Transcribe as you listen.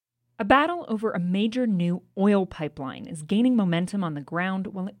A battle over a major new oil pipeline is gaining momentum on the ground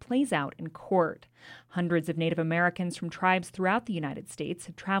while it plays out in court. Hundreds of Native Americans from tribes throughout the United States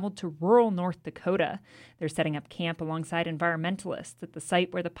have traveled to rural North Dakota. They're setting up camp alongside environmentalists at the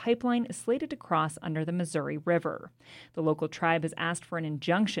site where the pipeline is slated to cross under the Missouri River. The local tribe has asked for an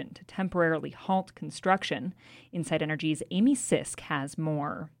injunction to temporarily halt construction. Inside Energy's Amy Sisk has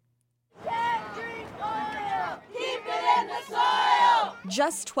more.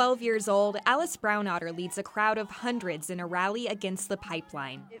 Just 12 years old, Alice Brownotter leads a crowd of hundreds in a rally against the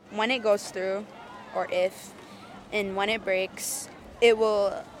pipeline. When it goes through, or if, and when it breaks, it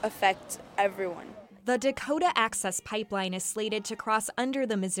will affect everyone. The Dakota Access Pipeline is slated to cross under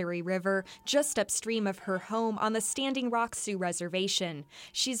the Missouri River just upstream of her home on the Standing Rock Sioux Reservation.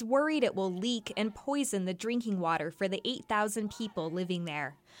 She's worried it will leak and poison the drinking water for the 8,000 people living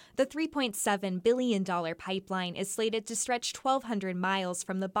there. The $3.7 billion pipeline is slated to stretch 1,200 miles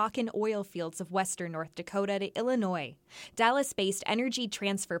from the Bakken oil fields of western North Dakota to Illinois. Dallas-based Energy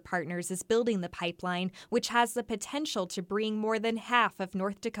Transfer Partners is building the pipeline, which has the potential to bring more than half of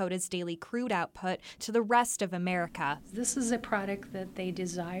North Dakota's daily crude output to the rest of America. This is a product that they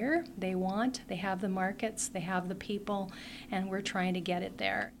desire, they want, they have the markets, they have the people, and we're trying to get it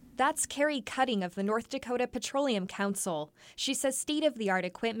there. That's Carrie Cutting of the North Dakota Petroleum Council. She says state-of-the-art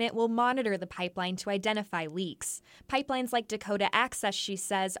equipment will monitor the pipeline to identify leaks. Pipelines like Dakota Access, she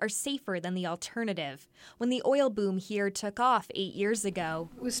says, are safer than the alternative. When the oil boom here took off 8 years ago,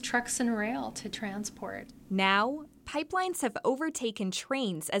 it was trucks and rail to transport. Now, pipelines have overtaken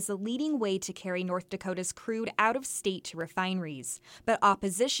trains as the leading way to carry North Dakota's crude out of state to refineries. But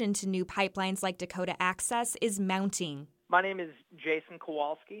opposition to new pipelines like Dakota Access is mounting. My name is Jason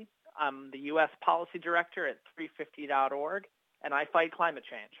Kowalski. I'm the U.S. Policy Director at 350.org, and I fight climate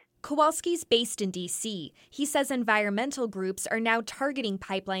change. Kowalski's based in D.C. He says environmental groups are now targeting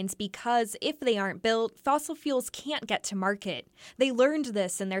pipelines because if they aren't built, fossil fuels can't get to market. They learned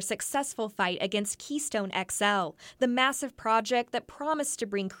this in their successful fight against Keystone XL, the massive project that promised to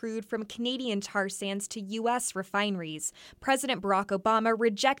bring crude from Canadian tar sands to U.S. refineries. President Barack Obama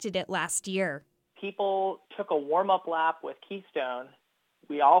rejected it last year. People took a warm-up lap with Keystone.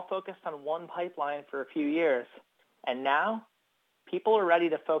 We all focused on one pipeline for a few years. And now, people are ready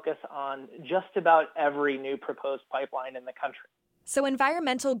to focus on just about every new proposed pipeline in the country. So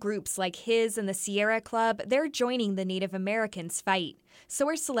environmental groups like his and the Sierra Club, they're joining the Native Americans' fight. So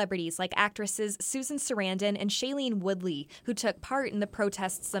are celebrities like actresses Susan Sarandon and Shailene Woodley, who took part in the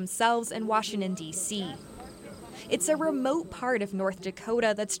protests themselves in Washington, D.C. It's a remote part of North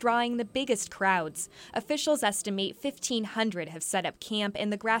Dakota that's drawing the biggest crowds. Officials estimate 1,500 have set up camp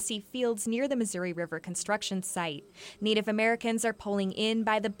in the grassy fields near the Missouri River construction site. Native Americans are pulling in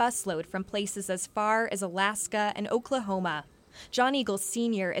by the busload from places as far as Alaska and Oklahoma. John Eagles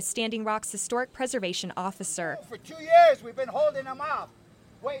Sr. is Standing Rock's Historic Preservation Officer. For 2 years, we've been holding them off,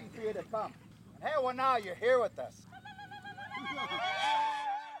 waiting for you to come. And hey, well, now you're here with us.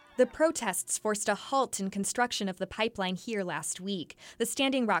 The protests forced a halt in construction of the pipeline here last week. The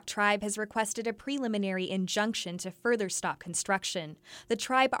Standing Rock tribe has requested a preliminary injunction to further stop construction. The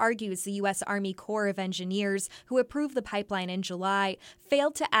tribe argues the U.S. Army Corps of Engineers, who approved the pipeline in July,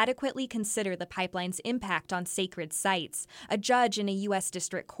 failed to adequately consider the pipeline's impact on sacred sites. A judge in a U.S.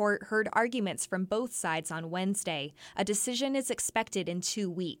 district court heard arguments from both sides on Wednesday. A decision is expected in 2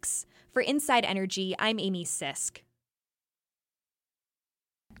 weeks. For Inside Energy, I'm Amy Sisk.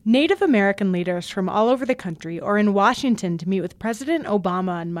 Native American leaders from all over the country are in Washington to meet with President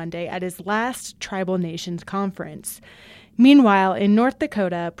Obama on Monday at his last Tribal Nations conference. Meanwhile, in North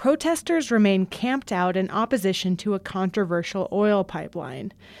Dakota, protesters remain camped out in opposition to a controversial oil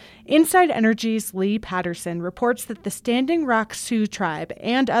pipeline. Inside Energy's Lee Patterson reports that the Standing Rock Sioux tribe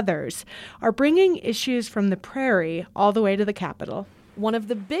and others are bringing issues from the prairie all the way to the Capitol. One of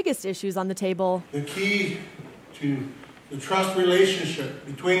the biggest issues on the table. The key to the trust relationship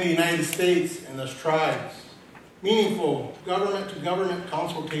between the United States and those tribes. Meaningful government-to-government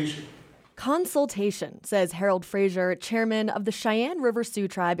consultation. Consultation, says Harold Frazier, chairman of the Cheyenne River Sioux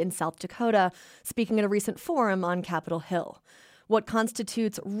Tribe in South Dakota, speaking at a recent forum on Capitol Hill. What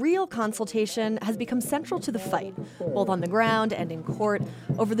constitutes real consultation has become central to the fight, both on the ground and in court,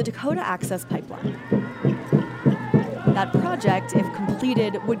 over the Dakota Access Pipeline. That project, if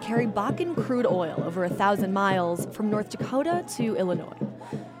completed, would carry Bakken crude oil over 1,000 miles from North Dakota to Illinois.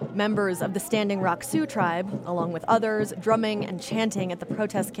 Members of the Standing Rock Sioux tribe, along with others drumming and chanting at the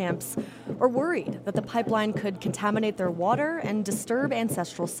protest camps, are worried that the pipeline could contaminate their water and disturb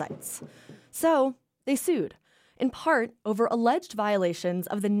ancestral sites. So they sued, in part over alleged violations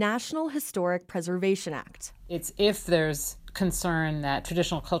of the National Historic Preservation Act. It's if there's concern that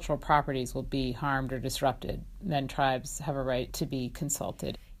traditional cultural properties will be harmed or disrupted, then tribes have a right to be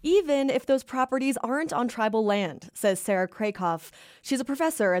consulted. Even if those properties aren't on tribal land, says Sarah Krakoff. She's a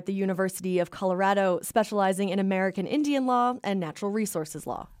professor at the University of Colorado, specializing in American Indian law and natural resources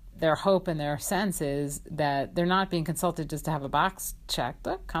law. Their hope and their sense is that they're not being consulted just to have a box checked.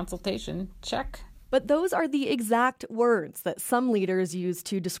 Look, consultation, check. But those are the exact words that some leaders use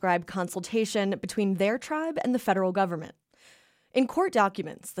to describe consultation between their tribe and the federal government. In court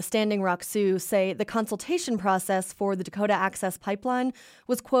documents, the Standing Rock Sioux say the consultation process for the Dakota Access Pipeline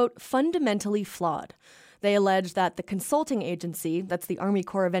was, quote, fundamentally flawed. They allege that the consulting agency, that's the Army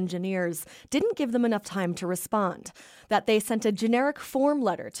Corps of Engineers, didn't give them enough time to respond, that they sent a generic form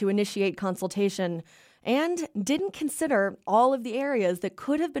letter to initiate consultation, and didn't consider all of the areas that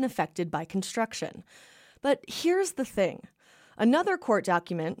could have been affected by construction. But here's the thing. Another court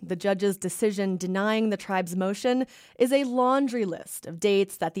document, the judge's decision denying the tribe's motion, is a laundry list of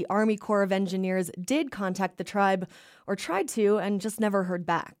dates that the Army Corps of Engineers did contact the tribe, or tried to, and just never heard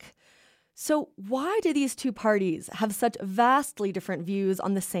back. So why do these two parties have such vastly different views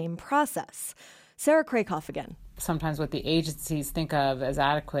on the same process? Sarah Krakoff again. Sometimes what the agencies think of as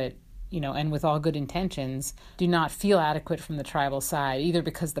adequate, and with all good intentions, do not feel adequate from the tribal side, either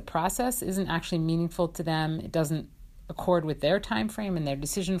because the process isn't actually meaningful to them, it doesn't accord with their time frame and their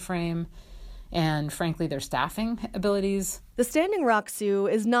decision frame, and frankly, their staffing abilities. The Standing Rock Sioux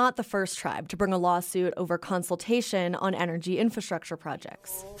is not the first tribe to bring a lawsuit over consultation on energy infrastructure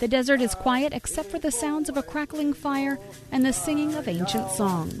projects. The desert is quiet except for the sounds of a crackling fire and the singing of ancient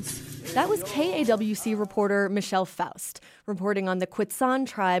songs. That was KAWC reporter Michelle Faust, reporting on the Quitsan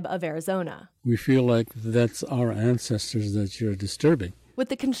tribe of Arizona. We feel like that's our ancestors that you're disturbing. With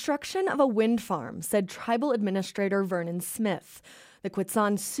the construction of a wind farm, said tribal administrator Vernon Smith. The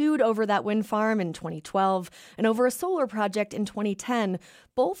Quitsan sued over that wind farm in 2012 and over a solar project in 2010,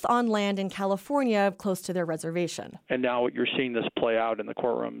 both on land in California close to their reservation. And now you're seeing this play out in the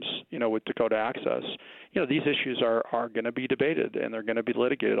courtrooms, with Dakota Access. These issues are going to be debated and they're going to be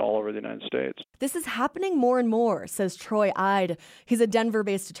litigated all over the United States. This is happening more and more, says Troy Ide. He's a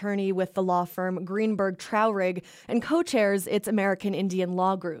Denver-based attorney with the law firm Greenberg Traurig and co-chairs its American Indian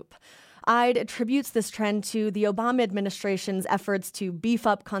Law Group. Ide attributes this trend to the Obama administration's efforts to beef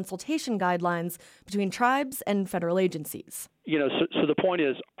up consultation guidelines between tribes and federal agencies. So the point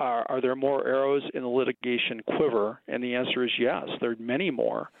is, are there more arrows in the litigation quiver? And the answer is yes, there are many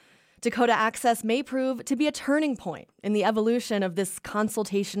more. Dakota Access may prove to be a turning point in the evolution of this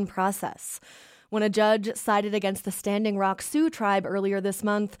consultation process. When a judge sided against the Standing Rock Sioux tribe earlier this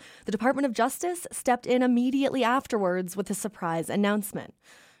month, the Department of Justice stepped in immediately afterwards with a surprise announcement.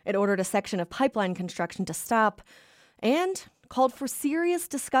 It ordered a section of pipeline construction to stop and called for serious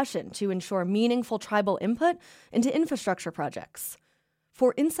discussion to ensure meaningful tribal input into infrastructure projects.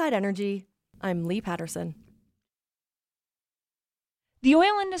 For Inside Energy, I'm Lee Patterson. The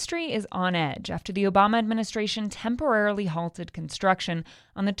oil industry is on edge after the Obama administration temporarily halted construction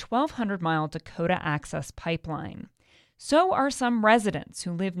on the 1,200-mile Dakota Access Pipeline. So are some residents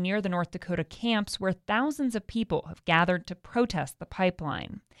who live near the North Dakota camps where thousands of people have gathered to protest the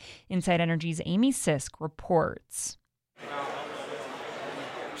pipeline. Inside Energy's Amy Sisk reports.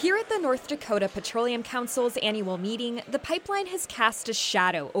 Here at the North Dakota Petroleum Council's annual meeting, the pipeline has cast a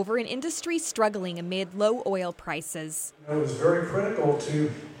shadow over an industry struggling amid low oil prices. It was very critical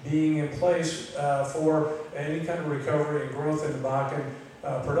to being in place for any kind of recovery and growth in the Bakken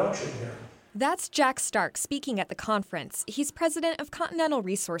production here. That's Jack Stark speaking at the conference. He's president of Continental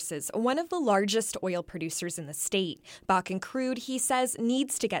Resources, one of the largest oil producers in the state. Bakken crude, he says,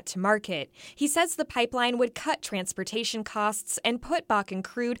 needs to get to market. He says the pipeline would cut transportation costs and put Bakken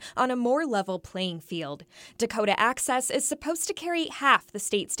crude on a more level playing field. Dakota Access is supposed to carry half the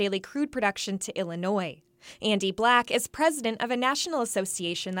state's daily crude production to Illinois. Andy Black is president of a national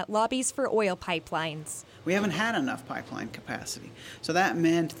association that lobbies for oil pipelines. We haven't had enough pipeline capacity. So that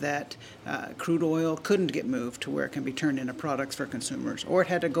meant that crude oil couldn't get moved to where it can be turned into products for consumers, or it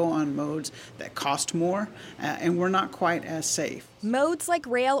had to go on modes that cost more and were not quite as safe. Modes like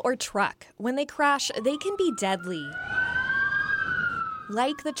rail or truck, when they crash, they can be deadly.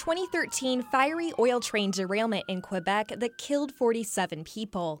 Like the 2013 fiery oil train derailment in Quebec that killed 47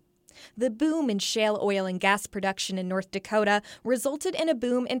 people. The boom in shale oil and gas production in North Dakota resulted in a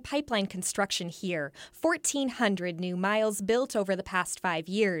boom in pipeline construction here. 1,400 new miles built over the past 5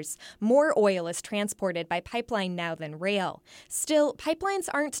 years. More oil is transported by pipeline now than rail. Still, pipelines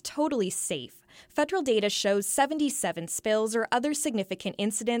aren't totally safe. Federal data shows 77 spills or other significant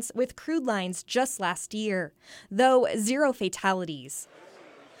incidents with crude lines just last year, though 0 fatalities.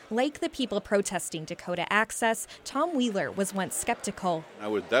 Like the people protesting Dakota Access, Tom Wheeler was once skeptical. I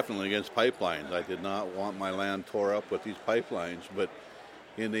was definitely against pipelines. I did not want my land tore up with these pipelines, but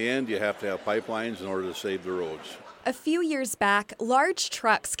in the end, you have to have pipelines in order to save the roads. A few years back, large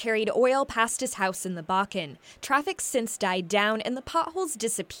trucks carried oil past his house in the Bakken. Traffic since died down and the potholes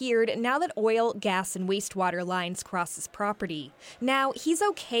disappeared now that oil, gas, and wastewater lines cross his property. Now, he's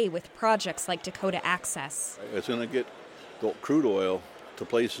okay with projects like Dakota Access. It's going to get crude oil to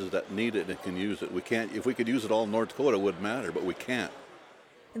places that need it and can use it. We can't. If we could use it all in North Dakota, it wouldn't matter, but we can't.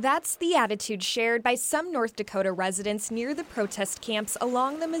 That's the attitude shared by some North Dakota residents near the protest camps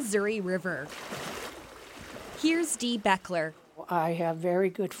along the Missouri River. Here's Dee Beckler. I have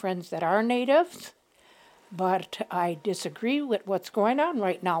very good friends that are natives, but I disagree with what's going on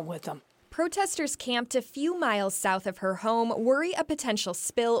right now with them. Protesters camped a few miles south of her home worry a potential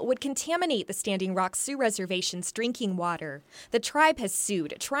spill would contaminate the Standing Rock Sioux Reservation's drinking water. The tribe has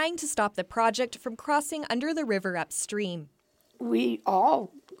sued, trying to stop the project from crossing under the river upstream. We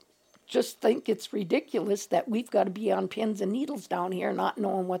all just think it's ridiculous that we've got to be on pins and needles down here not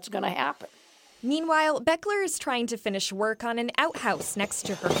knowing what's going to happen. Meanwhile, Beckler is trying to finish work on an outhouse next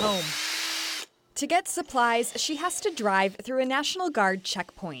to her home. To get supplies, she has to drive through a National Guard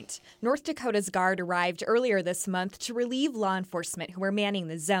checkpoint. North Dakota's Guard arrived earlier this month to relieve law enforcement who are manning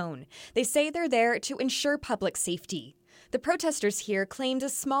the zone. They say they're there to ensure public safety. The protesters here claimed a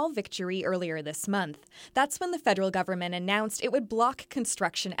small victory earlier this month. That's when the federal government announced it would block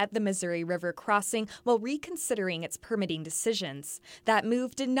construction at the Missouri River crossing while reconsidering its permitting decisions. That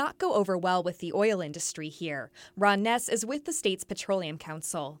move did not go over well with the oil industry here. Ron Ness is with the state's Petroleum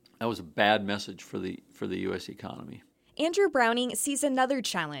Council. That was a bad message for the U.S. economy. Andrew Browning sees another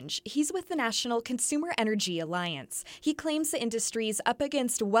challenge. He's with the National Consumer Energy Alliance. He claims the industry's up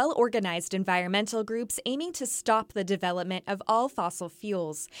against well-organized environmental groups aiming to stop the development of all fossil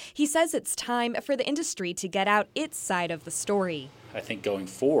fuels. He says it's time for the industry to get out its side of the story. I think going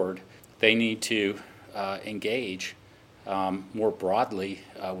forward, they need to engage more broadly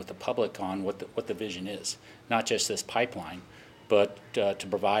with the public on what the vision is, not just this pipeline, but to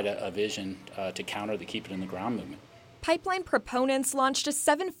provide a vision to counter the Keep It in the Ground movement. Pipeline proponents launched a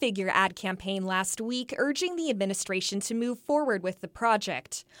 7-figure ad campaign last week urging the administration to move forward with the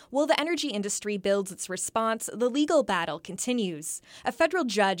project. While the energy industry builds its response, the legal battle continues. A federal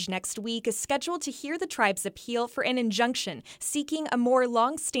judge next week is scheduled to hear the tribe's appeal for an injunction seeking a more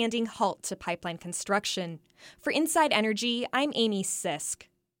long-standing halt to pipeline construction. For Inside Energy, I'm Amy Sisk.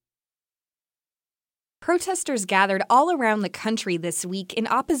 Protesters gathered all around the country this week in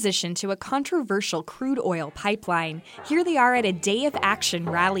opposition to a controversial crude oil pipeline. Here they are at a Day of Action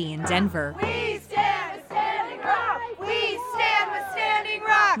rally in Denver. We stand with Standing Rock! We stand with Standing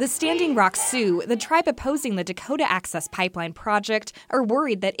Rock! The Standing Rock Sioux, the tribe opposing the Dakota Access Pipeline project, are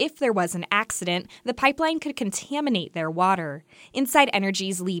worried that if there was an accident, the pipeline could contaminate their water. Inside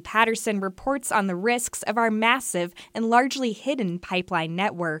Energy's Lee Patterson reports on the risks of our massive and largely hidden pipeline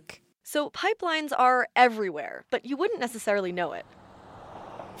network. So pipelines are everywhere, but you wouldn't necessarily know it.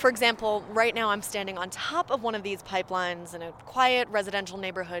 For example, right now I'm standing on top of one of these pipelines in a quiet residential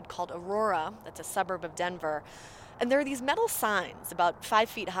neighborhood called Aurora, that's a suburb of Denver. And there are these metal signs about 5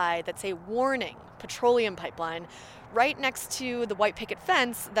 feet high that say "Warning, Petroleum Pipeline," right next to the white picket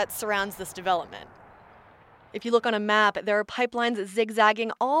fence that surrounds this development. If you look on a map, there are pipelines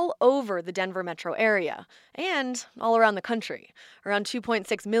zigzagging all over the Denver metro area and all around the country. Around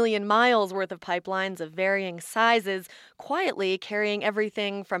 2.6 million miles worth of pipelines of varying sizes, quietly carrying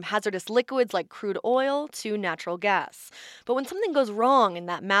everything from hazardous liquids like crude oil to natural gas. But when something goes wrong in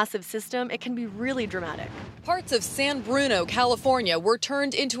that massive system, it can be really dramatic. Parts of San Bruno, California were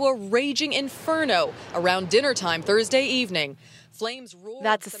turned into a raging inferno around dinner time Thursday evening.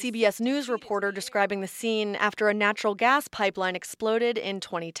 That's a CBS News reporter describing the scene after a natural gas pipeline exploded in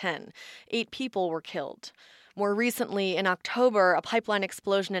 2010. 8 people were killed. More recently, in October, a pipeline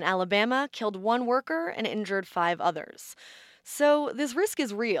explosion in Alabama killed 1 worker and injured 5 others. So this risk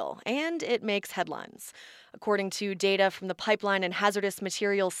is real, and it makes headlines. According to data from the Pipeline and Hazardous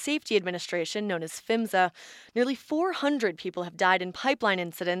Materials Safety Administration, known as PHMSA, nearly 400 people have died in pipeline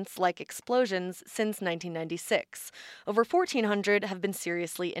incidents like explosions since 1996. Over 1,400 have been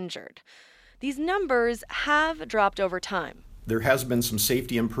seriously injured. These numbers have dropped over time. There has been some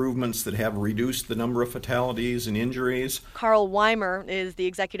safety improvements that have reduced the number of fatalities and injuries. Carl Weimer is the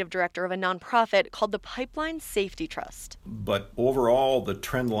executive director of a nonprofit called the Pipeline Safety Trust. But overall, the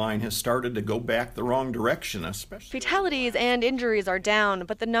trend line has started to go back the wrong direction, especially. Fatalities and injuries are down,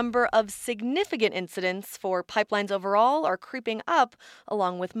 but the number of significant incidents for pipelines overall are creeping up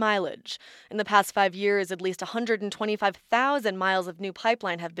along with mileage. In the past 5 years, at least 125,000 miles of new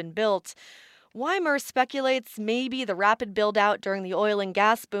pipeline have been built. Weimer speculates maybe the rapid build-out during the oil and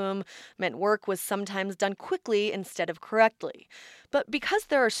gas boom meant work was sometimes done quickly instead of correctly. But because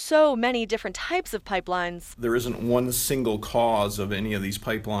there are so many different types of pipelines, there isn't one single cause of any of these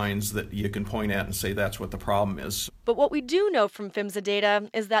pipelines that you can point at and say that's what the problem is. But what we do know from PHMSA data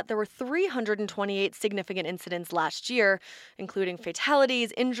is that there were 328 significant incidents last year, including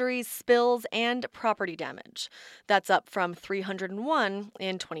fatalities, injuries, spills, and property damage. That's up from 301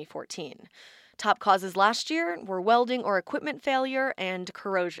 in 2014. Top causes last year were welding or equipment failure and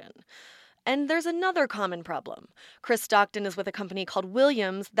corrosion. And there's another common problem. Chris Stockton is with a company called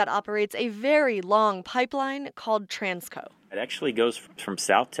Williams that operates a very long pipeline called Transco. It actually goes from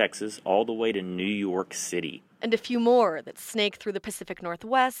South Texas all the way to New York City. And a few more that snake through the Pacific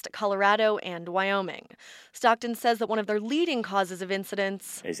Northwest, Colorado, and Wyoming. Stockton says that one of their leading causes of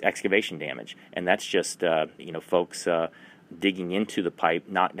incidents is excavation damage. And that's just, folks digging into the pipe,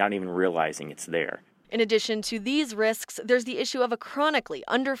 not even realizing it's there. In addition to these risks, there's the issue of a chronically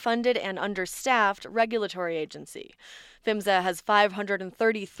underfunded and understaffed regulatory agency. PHMSA has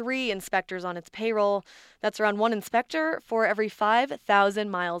 533 inspectors on its payroll. That's around one inspector for every 5,000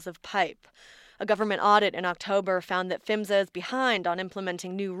 miles of pipe. A government audit in October found that PHMSA is behind on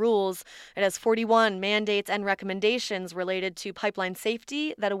implementing new rules. It has 41 mandates and recommendations related to pipeline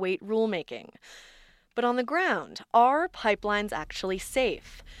safety that await rulemaking. But on the ground, are pipelines actually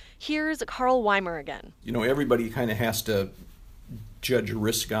safe? Here's Carl Weimer again. Everybody kind of has to judge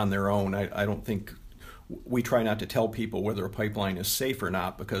risk on their own. I don't think we try not to tell people whether a pipeline is safe or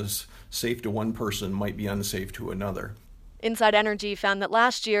not, because safe to one person might be unsafe to another. Inside Energy found that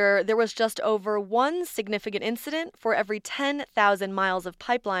last year there was just over one significant incident for every 10,000 miles of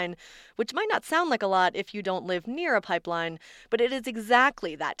pipeline, which might not sound like a lot if you don't live near a pipeline, but it is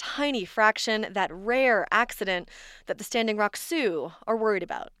exactly that tiny fraction, that rare accident, that the Standing Rock Sioux are worried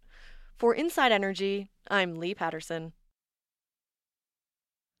about. For Inside Energy, I'm Lee Patterson.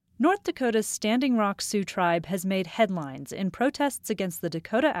 North Dakota's Standing Rock Sioux tribe has made headlines in protests against the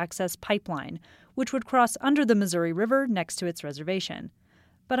Dakota Access Pipeline, which would cross under the Missouri River next to its reservation.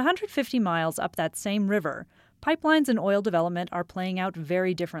 But 150 miles up that same river, pipelines and oil development are playing out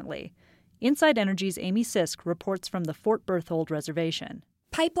very differently. Inside Energy's Amy Sisk reports from the Fort Berthold Reservation.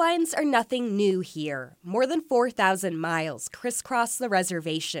 Pipelines are nothing new here. More than 4,000 miles crisscross the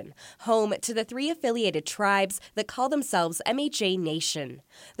reservation, home to the 3 affiliated tribes that call themselves MHA Nation.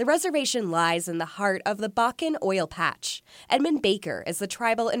 The reservation lies in the heart of the Bakken oil patch. Edmund Baker is the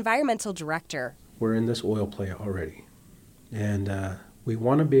tribal environmental director. We're in this oil play already, and we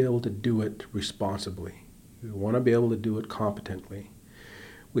want to be able to do it responsibly. We want to be able to do it competently.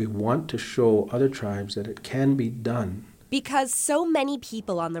 We want to show other tribes that it can be done. Because so many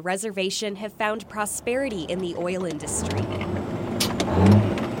people on the reservation have found prosperity in the oil industry.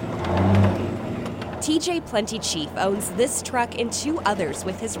 TJ Plenty Chief owns this truck and 2 others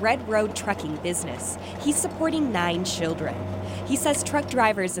with his Red Road trucking business. He's supporting 9 children. He says truck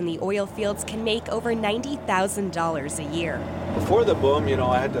drivers in the oil fields can make over $90,000 a year. Before the boom,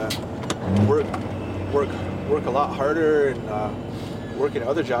 I had to work a lot harder, and working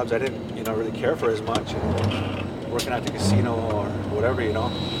other jobs I didn't, really care for as much. Working at the casino or whatever,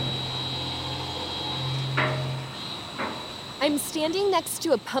 I'm standing next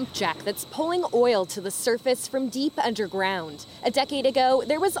to a pump jack that's pulling oil to the surface from deep underground. A decade ago,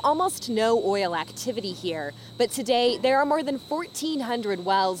 there was almost no oil activity here, but today there are more than 1,400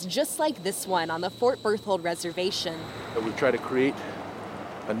 wells just like this one on the Fort Berthold Reservation. We try to create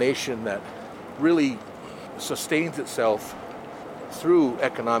a nation that really sustains itself through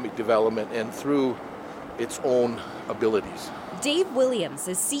economic development and through its own abilities. Dave Williams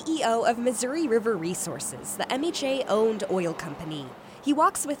is CEO of Missouri River Resources, the MHA-owned oil company. He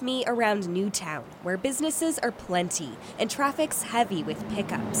walks with me around Newtown, where businesses are plenty and traffic's heavy with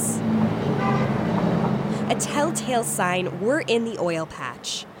pickups. A telltale sign we're in the oil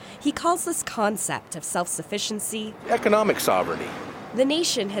patch. He calls this concept of self-sufficiency economic sovereignty. The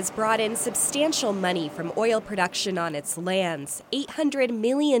nation has brought in substantial money from oil production on its lands, $800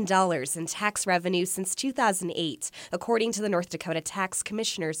 million in tax revenue since 2008, according to the North Dakota Tax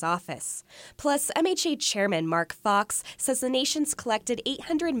Commissioner's Office. Plus, MHA Chairman Mark Fox says the nation's collected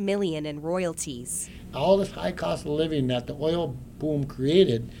 $800 million in royalties. All this high cost of living that the oil boom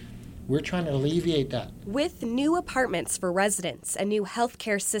created, we're trying to alleviate that. With new apartments for residents, a new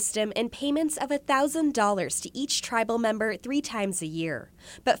healthcare system, and payments of $1,000 to each tribal member 3 times a year.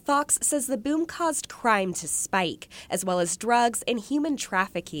 But Fox says the boom caused crime to spike, as well as drugs and human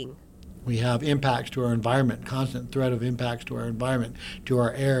trafficking. We have impacts to our environment, constant threat of impacts to our environment, to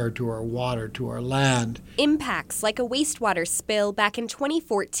our air, to our water, to our land. Impacts like a wastewater spill back in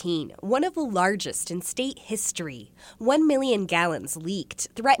 2014, one of the largest in state history. 1 million gallons leaked,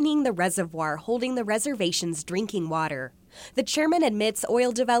 threatening the reservoir holding the reservation's drinking water. The chairman admits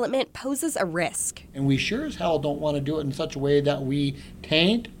oil development poses a risk. And we sure as hell don't want to do it in such a way that we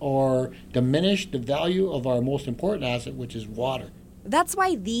taint or diminish the value of our most important asset, which is water. That's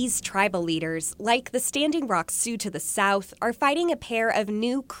why these tribal leaders, like the Standing Rock Sioux to the south, are fighting a pair of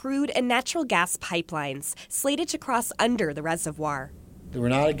new crude and natural gas pipelines slated to cross under the reservoir. We're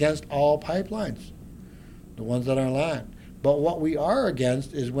not against all pipelines, the ones that are on land. But what we are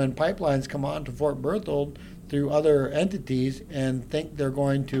against is when pipelines come on to Fort Berthold through other entities and think they're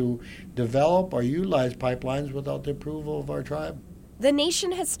going to develop or utilize pipelines without the approval of our tribe. The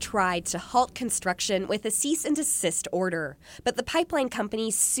nation has tried to halt construction with a cease and desist order, but the pipeline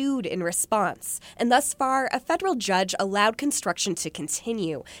company sued in response, and thus far, a federal judge allowed construction to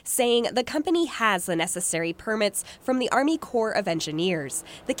continue, saying the company has the necessary permits from the Army Corps of Engineers.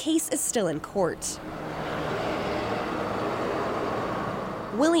 The case is still in court.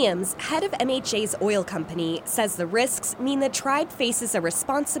 Williams, head of MHA's oil company, says the risks mean the tribe faces a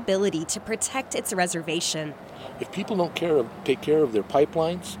responsibility to protect its reservation. If people don't take care of their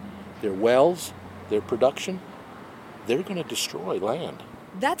pipelines, their wells, their production, they're going to destroy land.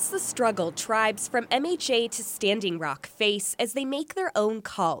 That's the struggle tribes from MHA to Standing Rock face as they make their own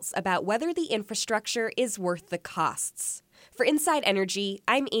calls about whether the infrastructure is worth the costs. For Inside Energy,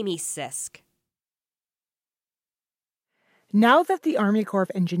 I'm Amy Sisk. Now that the Army Corps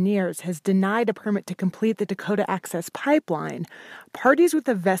of Engineers has denied a permit to complete the Dakota Access Pipeline, parties with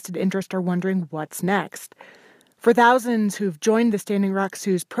a vested interest are wondering what's next. For thousands who've joined the Standing Rock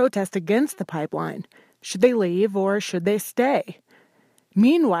Sioux's protest against the pipeline, should they leave or should they stay?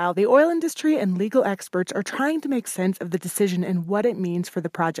 Meanwhile, the oil industry and legal experts are trying to make sense of the decision and what it means for the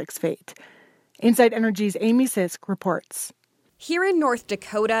project's fate. Inside Energy's Amy Sisk reports. Here in North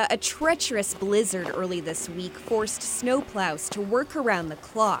Dakota, a treacherous blizzard early this week forced snowplows to work around the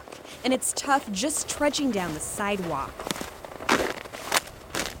clock, and it's tough just trudging down the sidewalk.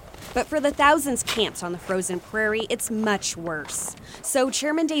 But for the thousands camped on the frozen prairie, it's much worse. So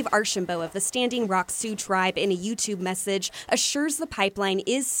Chairman Dave Archambault of the Standing Rock Sioux Tribe in a YouTube message assures the pipeline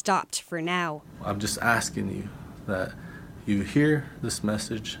is stopped for now. I'm just asking you that you hear this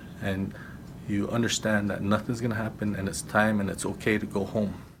message and you understand that nothing's going to happen and it's time and it's okay to go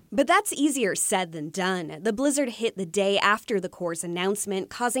home. But that's easier said than done. The blizzard hit the day after the Corps' announcement,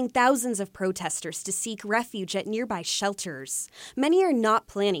 causing thousands of protesters to seek refuge at nearby shelters. Many are not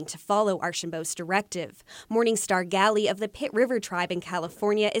planning to follow Archambault's directive. Morningstar Galley of the Pitt River Tribe in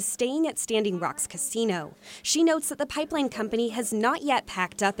California is staying at Standing Rock's casino. She notes that the pipeline company has not yet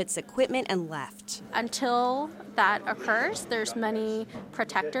packed up its equipment and left. Until that occurs, there's many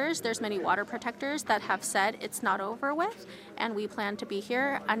protectors, there's many water protectors that have said it's not over with, and we plan to be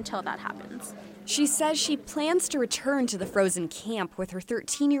here until that happens. She says she plans to return to the frozen camp with her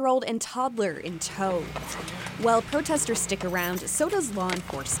 13-year-old and toddler in tow. While protesters stick around, so does law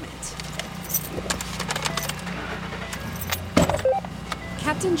enforcement.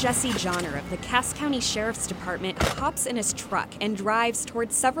 Captain Jesse Johnner of the Cass County Sheriff's Department hops in his truck and drives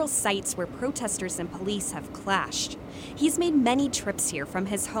towards several sites where protesters and police have clashed. He's made many trips here from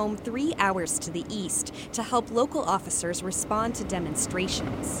his home 3 hours to the east to help local officers respond to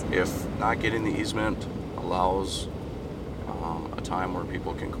demonstrations. If not getting the easement allows a time where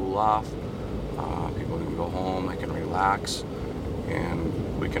people can cool off, people can go home, they can relax,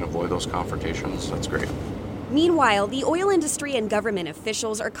 and we can avoid those confrontations, that's great. Meanwhile, the oil industry and government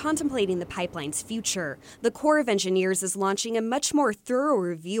officials are contemplating the pipeline's future. The Corps of Engineers is launching a much more thorough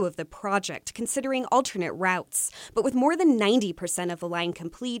review of the project, considering alternate routes. But with more than 90% of the line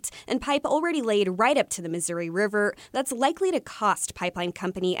complete and pipe already laid right up to the Missouri River, that's likely to cost pipeline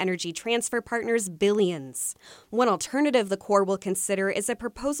company Energy Transfer Partners billions. One alternative the Corps will consider is a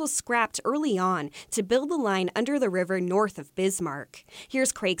proposal scrapped early on to build the line under the river north of Bismarck.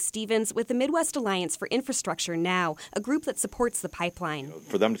 Here's Craig Stevens with the Midwest Alliance for Infrastructure Infrastructure Now, a group that supports the pipeline.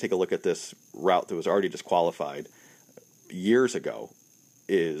 For them to take a look at this route that was already disqualified years ago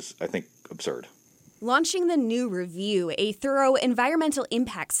is, I think, absurd. Launching the new review, a thorough environmental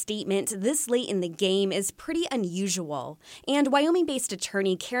impact statement this late in the game, is pretty unusual. And Wyoming-based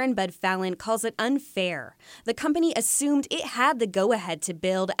attorney Karen Bud Fallon calls it unfair. The company assumed it had the go-ahead to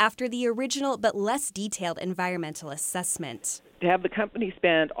build after the original but less detailed environmental assessment. To have the company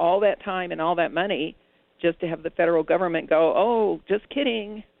spend all that time and all that money just to have the federal government go, oh, just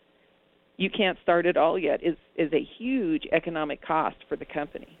kidding, you can't start it all yet, is a huge economic cost for the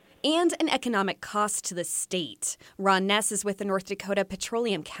company. And an economic cost to the state. Ron Ness is with the North Dakota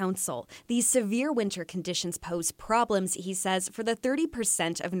Petroleum Council. These severe winter conditions pose problems, he says, for the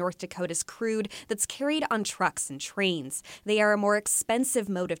 30% of North Dakota's crude that's carried on trucks and trains. They are a more expensive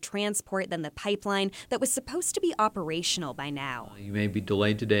mode of transport than the pipeline that was supposed to be operational by now. You may be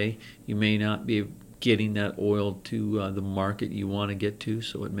delayed today. You may not be getting that oil to the market you want to get to,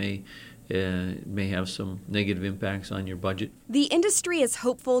 so it may have some negative impacts on your budget. The industry is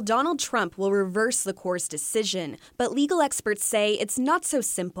hopeful Donald Trump will reverse the Corps' decision, but legal experts say it's not so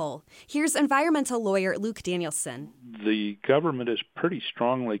simple. Here's environmental lawyer Luke Danielson. The government is pretty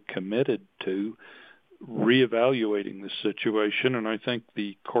strongly committed to reevaluating the situation, and I think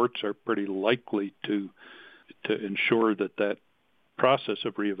the courts are pretty likely to ensure that process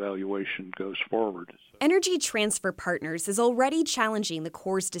of reevaluation goes forward. Energy Transfer Partners is already challenging the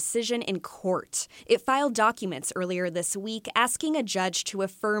Corps' decision in court. It filed documents earlier this week asking a judge to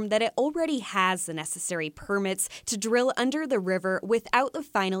affirm that it already has the necessary permits to drill under the river without the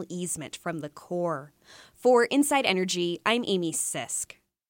final easement from the Corps. For Inside Energy, I'm Amy Sisk.